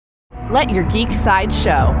Let your geek side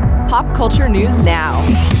show. Pop culture news now.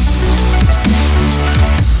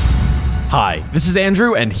 Hi, this is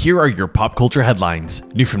Andrew, and here are your pop culture headlines.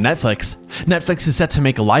 New from Netflix. Netflix is set to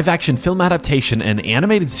make a live-action film adaptation and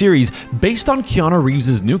animated series based on Keanu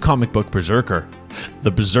Reeves' new comic book Berserker.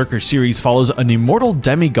 The Berserker series follows an immortal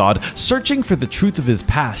demigod searching for the truth of his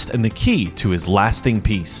past and the key to his lasting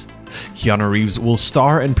peace. Keanu Reeves will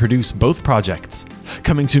star and produce both projects.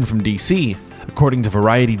 Coming soon from DC. According to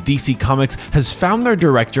Variety, DC Comics has found their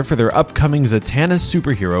director for their upcoming Zatanna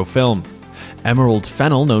superhero film. Emerald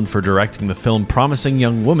Fennell, known for directing the film Promising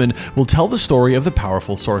Young Woman, will tell the story of the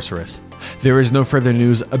powerful sorceress. There is no further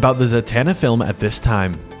news about the Zatanna film at this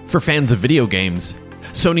time. For fans of video games,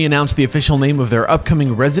 Sony announced the official name of their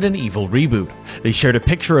upcoming Resident Evil reboot. They shared a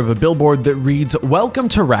picture of a billboard that reads, "Welcome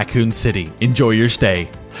to Raccoon City. Enjoy your stay."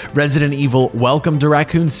 Resident Evil Welcome to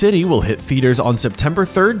Raccoon City will hit theaters on September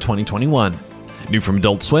 3rd, 2021. New from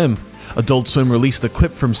Adult Swim. Adult Swim released a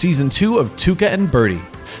clip from Season 2 of Tuca and Birdie.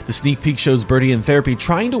 The sneak peek shows Birdie in therapy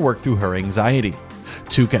trying to work through her anxiety.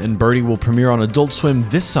 Tuca and Birdie will premiere on Adult Swim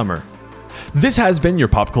this summer. This has been your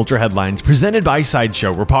Pop Culture Headlines, presented by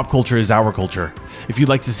Sideshow, where pop culture is our culture. If you'd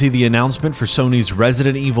like to see the announcement for Sony's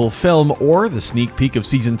Resident Evil film or the sneak peek of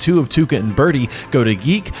Season 2 of Tuca and Birdie, go to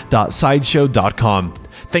geek.sideshow.com.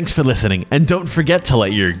 Thanks for listening, and don't forget to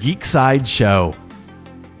let your geek side show.